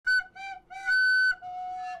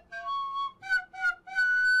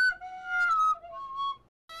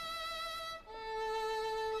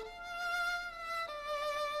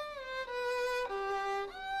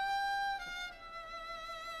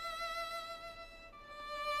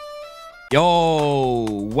Yo,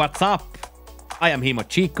 what's up? I am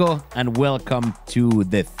Himochiko and welcome to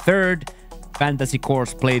the third fantasy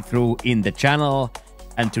course playthrough in the channel.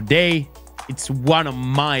 And today it's one of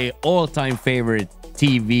my all-time favorite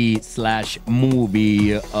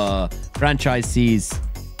TV/movie franchises.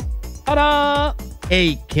 Ta-da!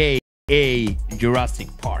 AKA Jurassic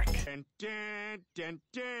Park.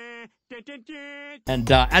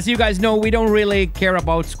 And as you guys know, we don't really care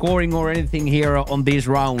about scoring or anything here on these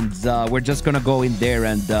rounds. We're just gonna go in there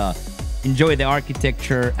and enjoy the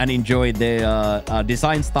architecture and enjoy the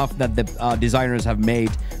design stuff that the designers have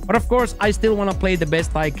made. But of course, I still want to play the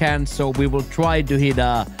best I can, so we will try to hit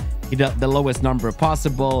the lowest number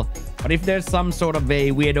possible. But if there's some sort of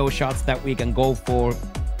a weirdo shots that we can go for,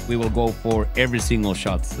 we will go for every single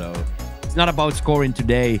shot. So it's not about scoring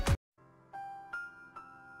today.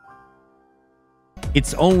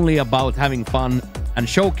 It's only about having fun and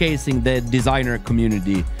showcasing the designer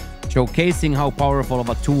community, showcasing how powerful of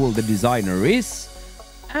a tool the designer is,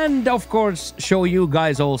 and of course show you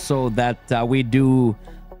guys also that we do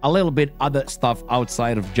a little bit other stuff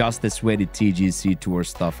outside of just the sweaty TGC tour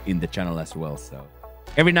stuff in the channel as well. So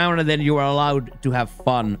every now and then you are allowed to have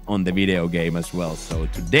fun on the video game as well. So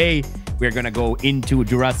today we're gonna go into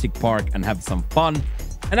Jurassic Park and have some fun.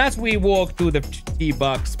 And as we walk through the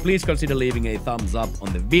T-Box, please consider leaving a thumbs up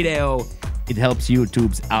on the video. It helps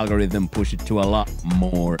YouTube's algorithm push it to a lot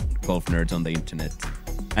more golf nerds on the internet.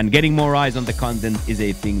 And getting more eyes on the content is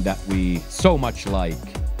a thing that we so much like.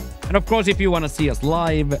 And of course, if you want to see us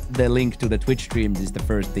live, the link to the Twitch streams is the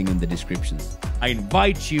first thing in the descriptions. I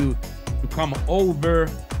invite you to come over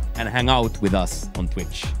and hang out with us on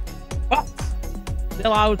Twitch. But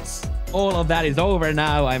sellouts, all of that is over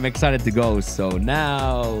now. I'm excited to go. So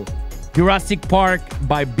now, Jurassic Park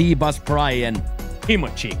by B-Bus Pry and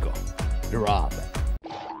Himochiko. Rob.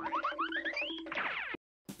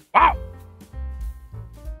 Wow!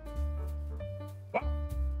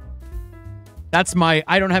 That's my...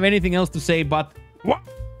 I don't have anything else to say, but...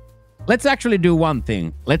 Let's actually do one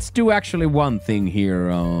thing. Let's do actually one thing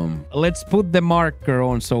here. Let's put the marker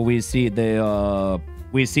on so we see the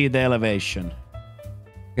elevation.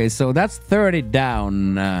 Okay, so that's 30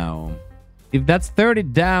 down now. If that's 30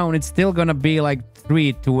 down, it's still gonna be like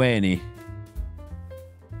 320.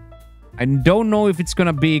 I don't know if it's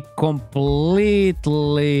gonna be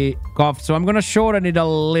completely cuffed, so I'm gonna shorten it a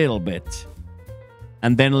little bit.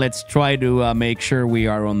 And then let's try to make sure we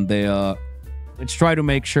are on the... let's try to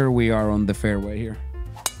make sure we are on the fairway here.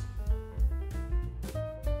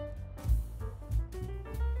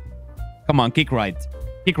 Come on, kick right.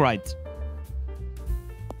 Kick right.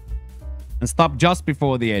 And stop just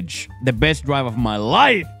before the edge. The best drive of my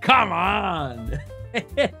life. Come on.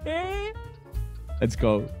 Let's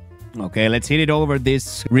go. Okay, let's hit it over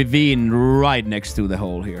this ravine right next to the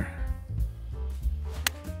hole here.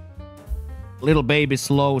 Little baby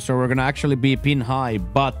slow, so we're gonna actually be pin high,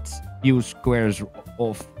 but few squares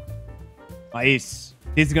off. Nice.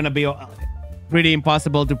 This is gonna be pretty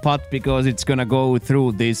impossible to putt because it's gonna go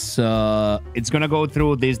through this. It's gonna go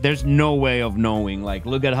through this. There's no way of knowing. Like,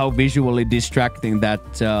 look at how visually distracting that.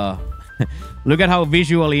 Look at how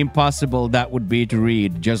visually impossible that would be to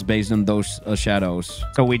read just based on those shadows.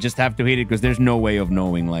 So we just have to hit it because there's no way of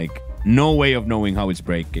knowing. Like, no way of knowing how it's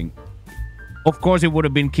breaking. Of course, it would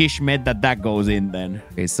have been Kishmet that goes in then.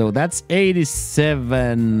 Okay, so that's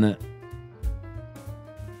 87.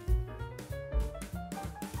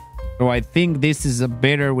 So I think this is a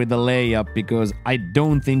better with the layup because I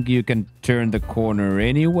don't think you can turn the corner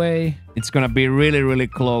anyway. It's gonna be really, really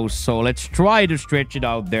close. So let's try to stretch it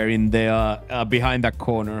out there in the behind that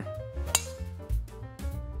corner.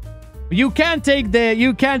 You can't take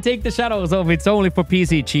the shadows off. It's only for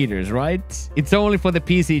PC cheaters, right? It's only for the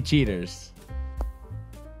PC cheaters.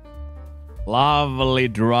 Lovely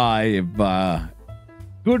drive.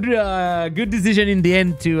 Good decision in the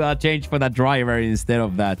end to change for that driver instead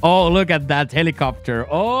of that. Oh, look at that helicopter.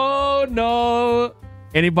 Oh, no.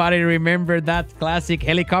 Anybody remember that classic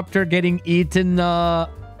helicopter getting eaten? Oh,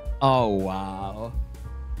 wow.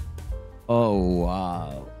 Oh,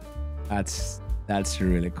 wow. That's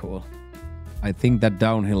really cool. I think that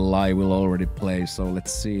downhill lie will already play, so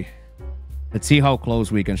let's see. Let's see how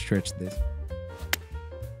close we can stretch this.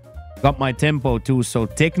 Got my tempo too, so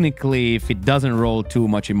technically if it doesn't roll too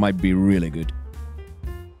much, it might be really good.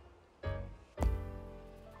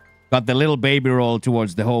 Got the little baby roll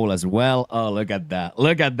towards the hole as well. Oh, look at that.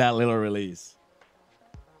 Look at that little release.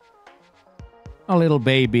 A little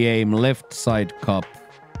baby aim, left side cup.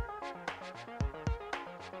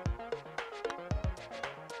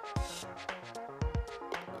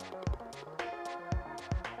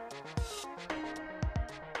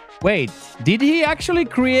 Wait, did he actually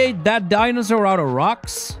create that dinosaur out of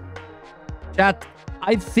rocks? Chat,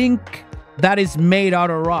 I think that is made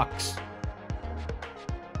out of rocks.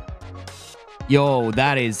 Yo,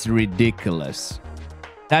 that is ridiculous.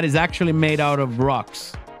 That is actually made out of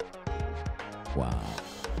rocks. Wow.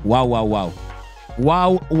 Wow, wow, wow.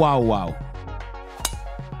 Wow, wow, wow.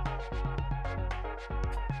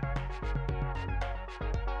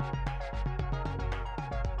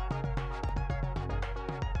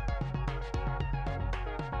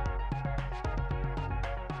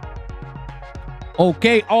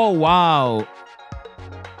 Okay. Oh, wow.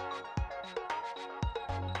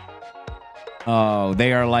 Oh,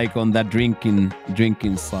 they are like on that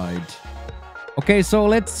drinking side. Okay, so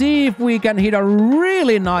let's see if we can hit a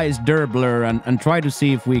really nice dirbler and try to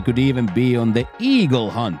see if we could even be on the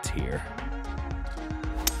eagle hunt here.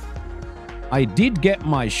 I did get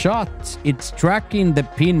my shot. It's tracking the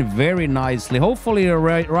pin very nicely. Hopefully it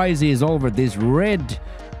rises over this red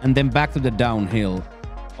and then back to the downhill.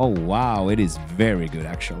 Oh, wow. It is very good,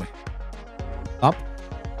 actually. Up.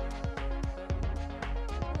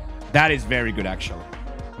 That is very good, actually.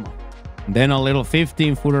 Come on. Then a little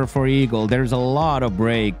 15-footer for eagle. There's a lot of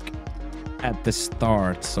break at the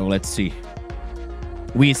start, so let's see.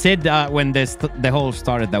 We said when the hole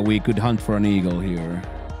started that we could hunt for an eagle here.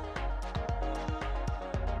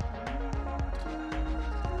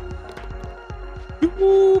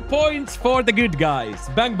 Two points for the good guys.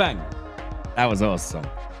 Bang, bang. That was awesome.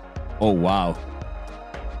 Oh, wow.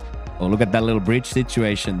 Oh, look at that little bridge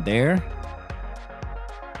situation there.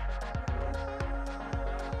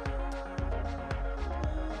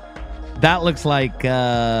 That looks like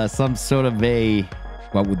some sort of a,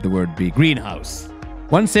 what would the word be? Greenhouse.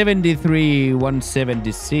 173,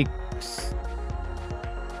 176,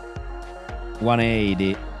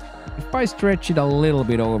 180. If I stretch it a little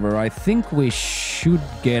bit over, I think we should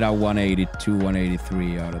get a 182,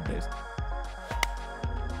 183 out of this.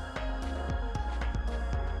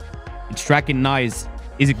 It's tracking nice.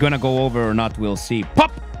 Is it gonna go over or not? We'll see.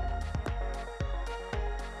 Pop!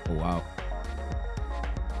 Oh, wow.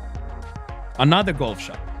 Another golf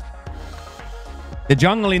shot. The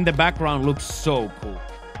jungle in the background looks so cool.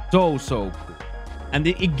 So cool. And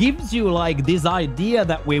it gives you like this idea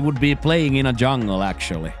that we would be playing in a jungle,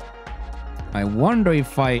 actually. I wonder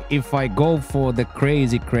if I go for the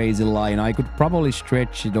crazy line, I could probably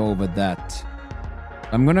stretch it over that.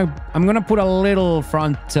 I'm gonna put a little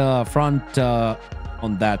front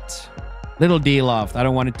on that. Little D-loft. I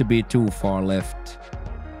don't want it to be too far left.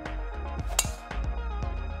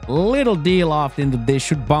 Little D-loft into this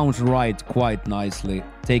should bounce right quite nicely.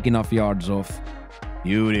 Take enough yards off.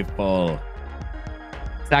 Beautiful.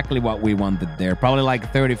 Exactly what we wanted there. Probably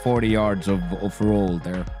like 30-40 yards of roll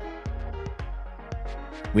there.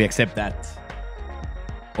 We accept that.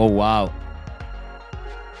 Oh, wow.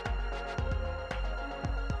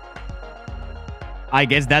 I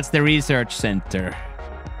guess that's the research center.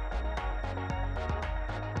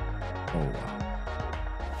 Oh, wow.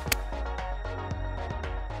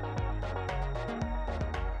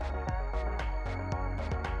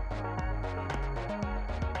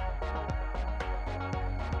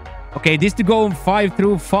 Okay, this to go on 5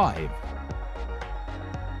 through 5.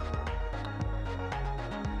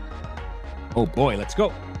 Oh boy, let's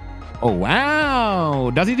go. Oh, wow.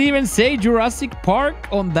 Does it even say Jurassic Park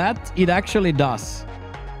on that? It actually does.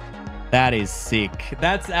 That is sick.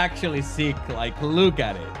 That's actually sick. Like, look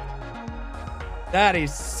at it. That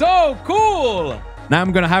is so cool. Now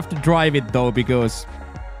I'm going to have to drive it, though, because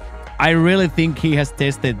I really think he has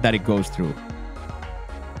tested that it goes through.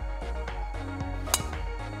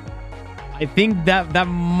 I think that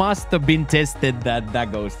must have been tested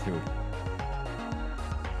that goes through.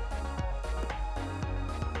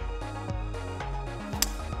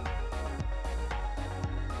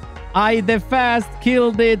 The fast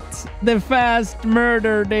killed it. The fast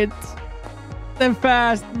murdered it. The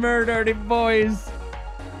fast murdered it, boys.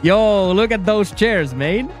 Yo, look at those chairs,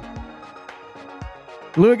 man.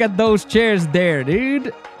 Look at those chairs there,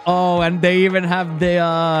 dude. Oh, and they even have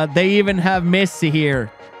they even have Messi here.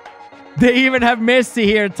 They even have Messi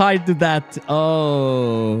here tied to that.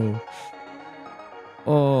 Oh.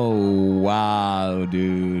 Oh, wow,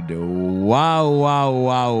 dude. Wow, wow,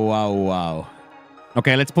 wow, wow, wow.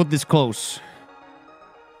 Okay, let's put this close.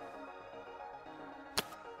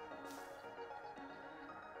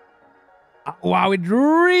 Wow, it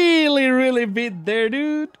really bit there,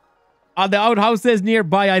 dude. Are the outhouses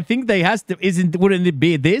nearby? I think they has to. Wouldn't it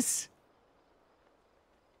be this?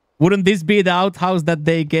 Wouldn't this be the outhouse that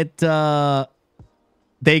they get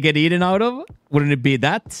eaten out of? Wouldn't it be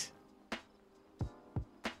that?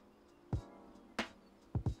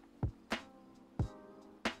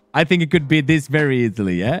 I think it could be this very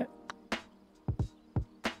easily, yeah?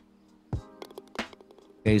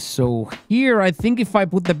 Okay, so here, I think if I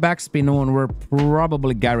put the backspin on, we're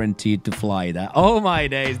probably guaranteed to fly that. Oh my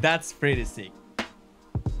days, that's pretty sick.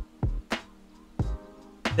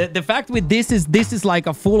 The fact with this is like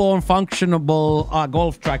a full-on functionable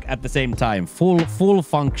golf track at the same time. Full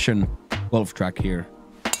function golf track here.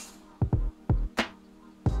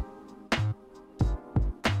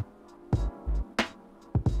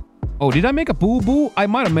 Oh, did I make a boo-boo? I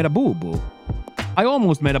might have made a boo-boo. I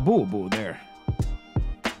almost made a boo-boo there.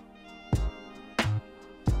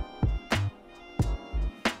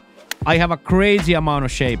 I have a crazy amount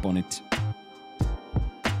of shape on it.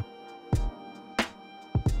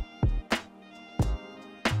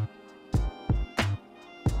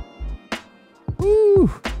 Woo!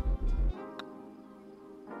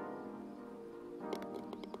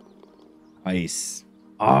 Nice.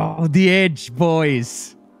 Oh, the edge,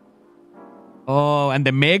 boys. Oh, and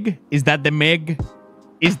the Meg? Is that the Meg?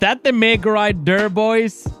 Is that the Meg right there,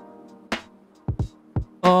 boys?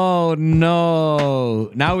 Oh,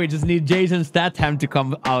 no. Now we just need Jason Statham to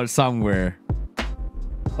come out somewhere.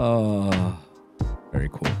 Oh, very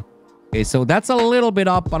cool. Okay, so that's a little bit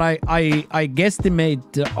up, but I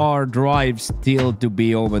guesstimate our drive still to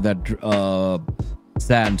be over that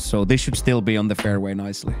sand, so this should still be on the fairway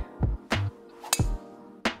nicely.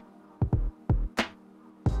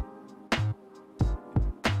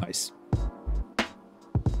 Nice.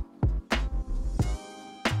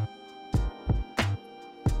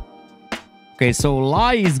 Okay, so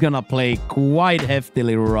Lai is gonna play quite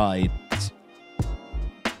heftily right.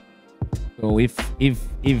 So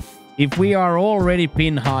if we are already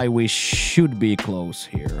pin high, we should be close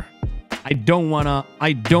here. I don't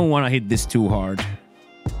wanna hit this too hard.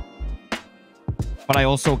 But I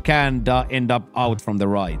also can't end up out from the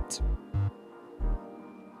right.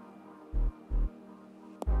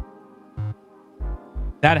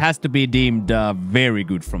 That has to be deemed very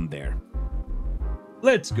good from there.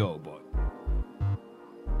 Let's go, boy.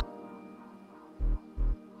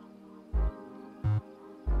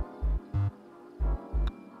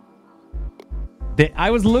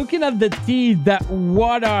 I was looking at the teeth.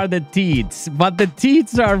 What are the teats? But the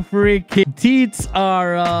teats are freaking... Teats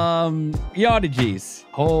are yardages.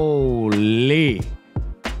 Holy.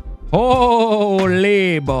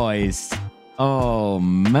 Holy, boys. Oh,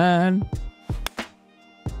 man.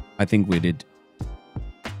 I think we did.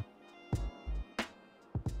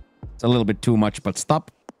 It's a little bit too much, but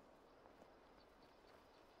stop.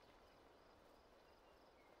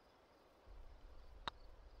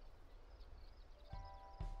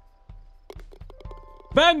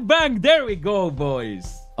 Bang, bang. There we go,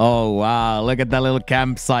 boys. Oh, wow. Look at that little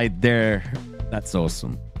campsite there. That's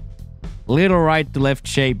awesome. Little right to left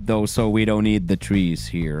shape, though, so we don't need the trees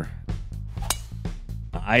here.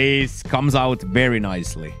 Nice. Comes out very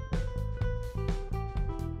nicely.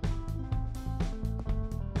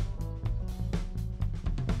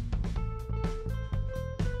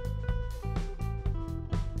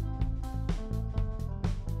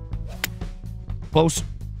 Close.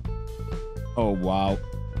 Oh, wow.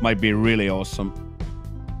 Might be really awesome.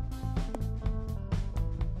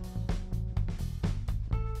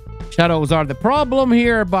 Shadows are the problem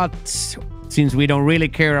here, but since we don't really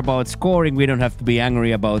care about scoring, we don't have to be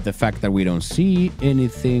angry about the fact that we don't see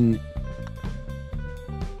anything.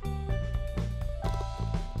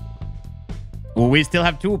 Well, we still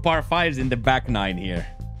have two par fives in the back nine here.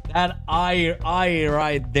 That eye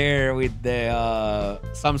right there with the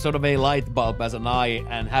some sort of a light bulb as an eye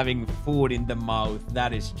and having food in the mouth,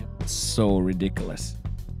 that is just so ridiculous.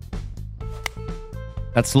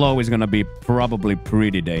 That slow is gonna be probably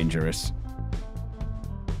pretty dangerous.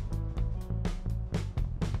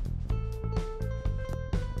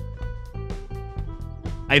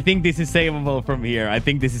 I think this is savable from here. I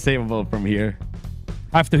think this is savable from here.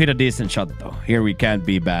 I have to hit a decent shot though. Here we can't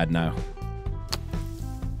be bad now.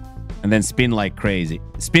 And then spin like crazy.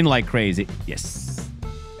 Spin like crazy. Yes.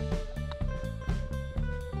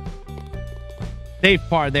 Safe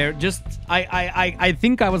par there. Just, I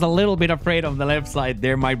think I was a little bit afraid of the left side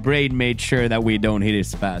there. My brain made sure that we don't hit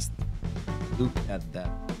as fast. Look at that.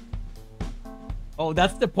 Oh,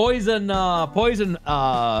 that's the poison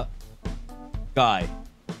guy.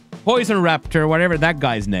 Poison Raptor, whatever that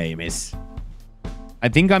guy's name is. I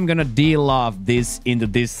think I'm gonna deal off this into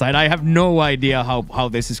this side. I have no idea how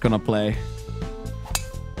this is gonna play.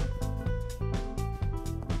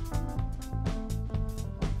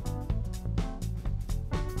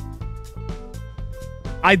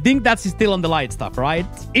 I think that's still on the light stuff, right?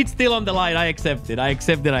 It's still on the light. I accept it. I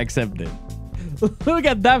accept it. I accept it. Look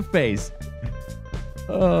at that face.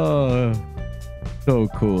 Oh, so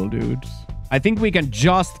cool, dude. I think we can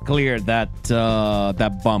just clear that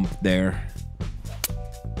that bump there.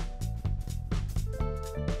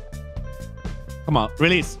 Come on,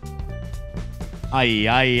 release. Ay.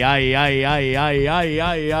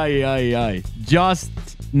 Just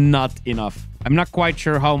not enough. I'm not quite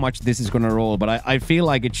sure how much this is gonna roll, but I feel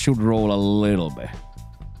like it should roll a little bit.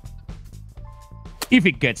 If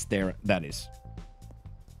it gets there, that is.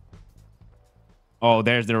 Oh,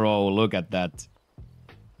 there's the roll. Look at that.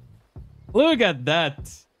 Look at that.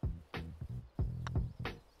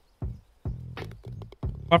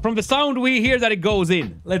 But from the sound, we hear that it goes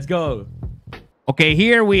in. Let's go. Okay,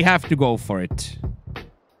 here we have to go for it.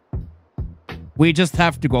 We just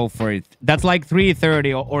have to go for it. That's like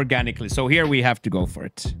 330 organically. So here we have to go for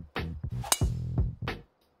it.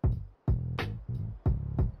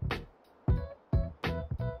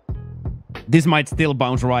 This might still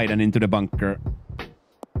bounce right and into the bunker.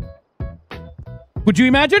 Could you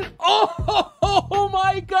imagine? Oh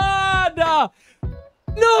my God!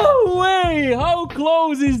 No way! How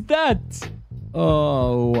close is that?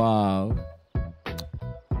 Oh, wow.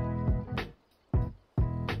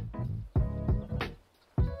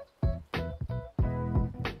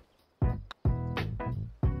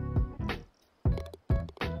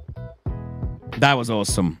 That was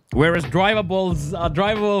awesome. Whereas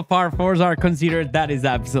drivable par fours are considered, that is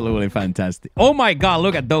absolutely fantastic. Oh my God,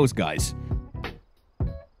 look at those guys.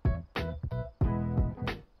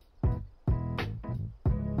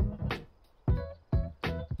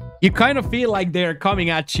 You kind of feel like they're coming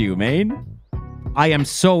at you, man. I am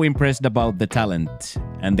so impressed about the talent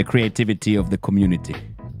and the creativity of the community.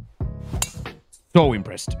 So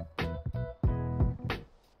impressed.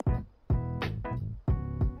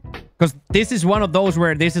 Because this is one of those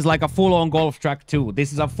where this is like a full-on golf track too.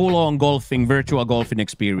 This is a full-on virtual golfing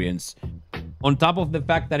experience. On top of the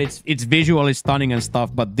fact that it's visually stunning and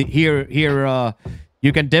stuff, but here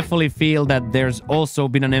you can definitely feel that there's also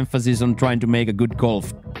been an emphasis on trying to make a good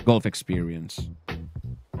golf experience.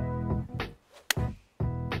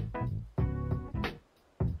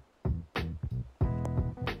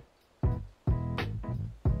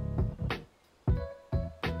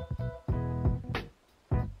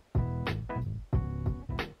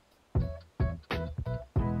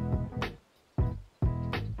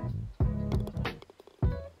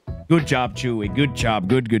 Good job, Chewy. Good job.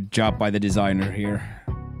 Good job by the designer here.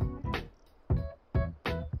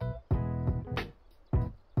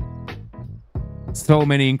 So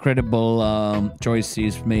many incredible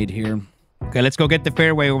choices made here. Okay, let's go get the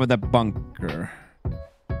fairway over the bunker.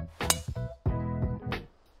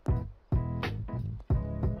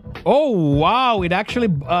 Oh, wow. It actually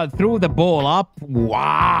threw the ball up.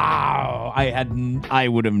 Wow. I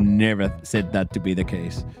would have never said that to be the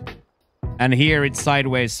case. And here it's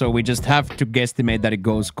sideways, so we just have to guesstimate that it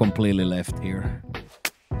goes completely left here.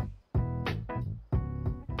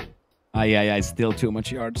 It's still too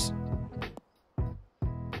much yards.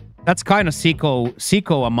 That's kind of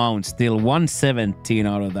Seco amount still. 117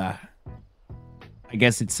 out of that. I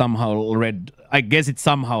guess it's somehow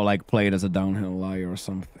like played as a downhill lie or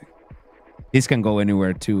something. This can go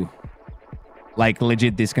anywhere too. Like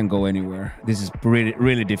legit, this can go anywhere. This is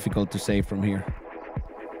really difficult to say from here.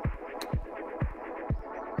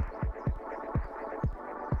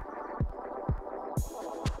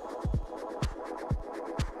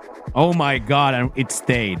 Oh my God, and it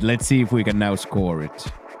stayed. Let's see if we can now score it.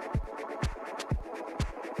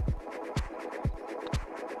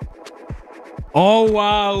 Oh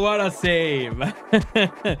wow, what a save.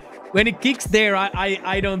 When it kicks there,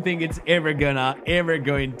 I don't think it's ever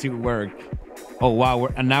going to work. Oh wow,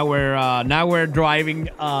 now we're driving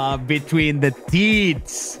between the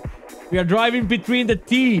teats. We are driving between the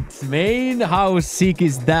teats, man. How sick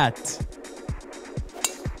is that?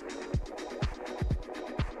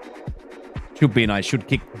 Should be nice. Should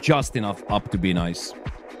kick just enough up to be nice.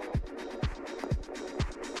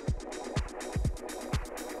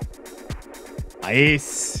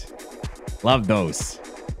 Nice. Love those.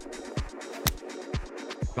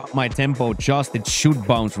 Got my tempo just. It should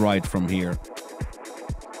bounce right from here.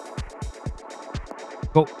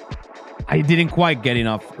 Go. I didn't quite get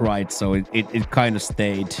enough right, so it kind of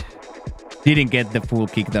stayed. Didn't get the full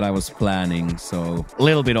kick that I was planning, so a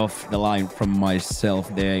little bit off the line from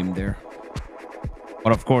myself, the aim there.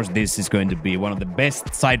 But of course, this is going to be one of the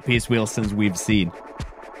best side piece Wilsons we've seen.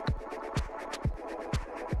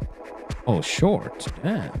 Oh, short.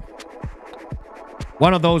 Damn.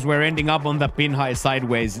 One of those where ending up on the pin high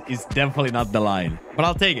sideways is definitely not the line. But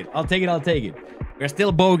I'll take it. I'll take it. We're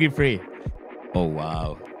still bogey free. Oh,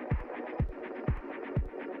 wow.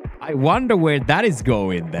 I wonder where that is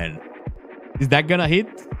going then. Is that gonna hit?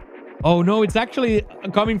 Oh no, it's actually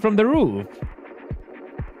coming from the roof.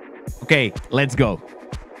 Okay, let's go.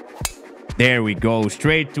 There we go.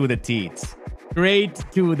 Straight to the teats. Straight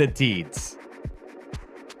to the teats.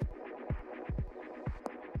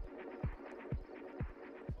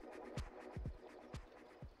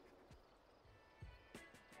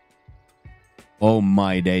 Oh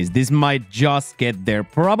my days. This might just get there.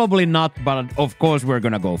 Probably not, but of course we're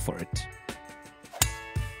gonna go for it.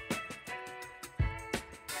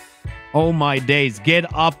 Oh my days.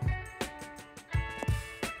 Get up.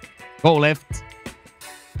 Go left.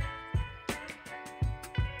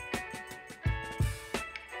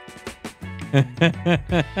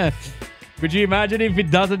 Could you imagine if it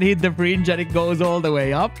doesn't hit the fringe and it goes all the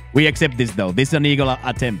way up? We accept this though. This is an eagle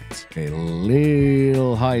attempt. A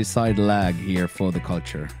little high side lag here for the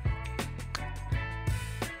culture.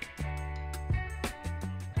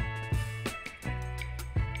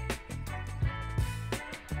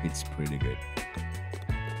 It's pretty good.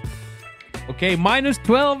 Okay, minus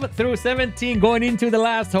 12 through 17 going into the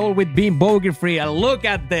last hole with being bogey free. And look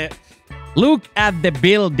at the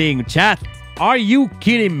building, chat. Are you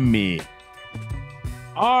kidding me?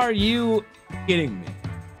 Are you kidding me?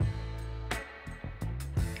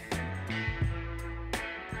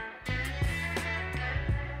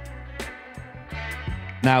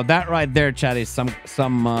 Now that right there, chat, is some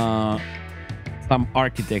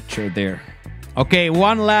architecture there. Okay,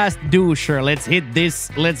 one last doucher. Let's hit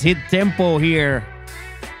this. Let's hit tempo here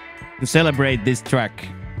to celebrate this track.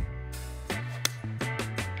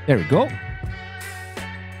 There we go.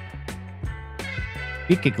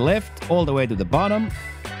 Big kick left all the way to the bottom.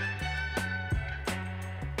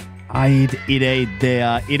 It ate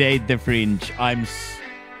the fringe. I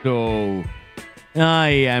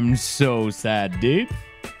am so sad, dude.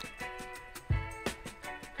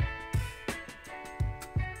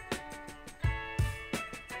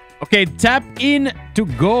 Okay, tap in to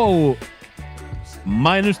go.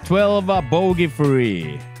 Minus 12, bogey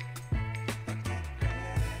free.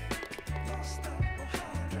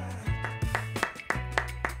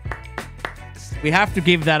 We have to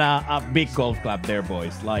give that a big golf clap there,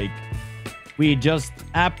 boys. Like, we just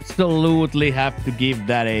absolutely have to give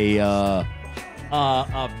that a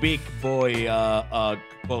big boy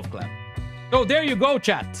golf clap. So there you go,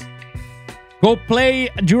 chat. Go play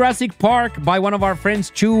Jurassic Park by one of our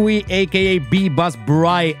friends, Chewy, aka B-Bus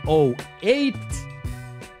Bry 08.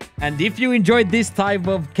 And if you enjoyed this type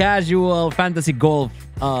of casual fantasy golf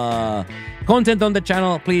content on the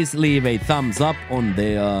channel, please leave a thumbs up on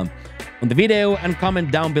the video and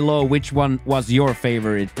comment down below which one was your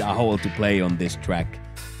favorite hole to play on this track.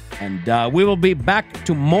 And we will be back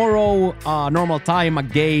tomorrow, normal time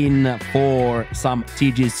again, for some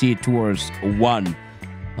TGC Tours 1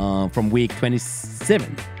 from week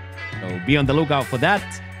 27. So be on the lookout for that.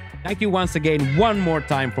 Thank you once again, one more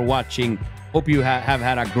time for watching. Hope you have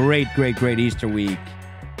had a great Easter week.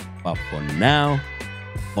 But for now,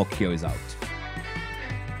 Mokio is out.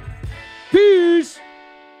 Peace!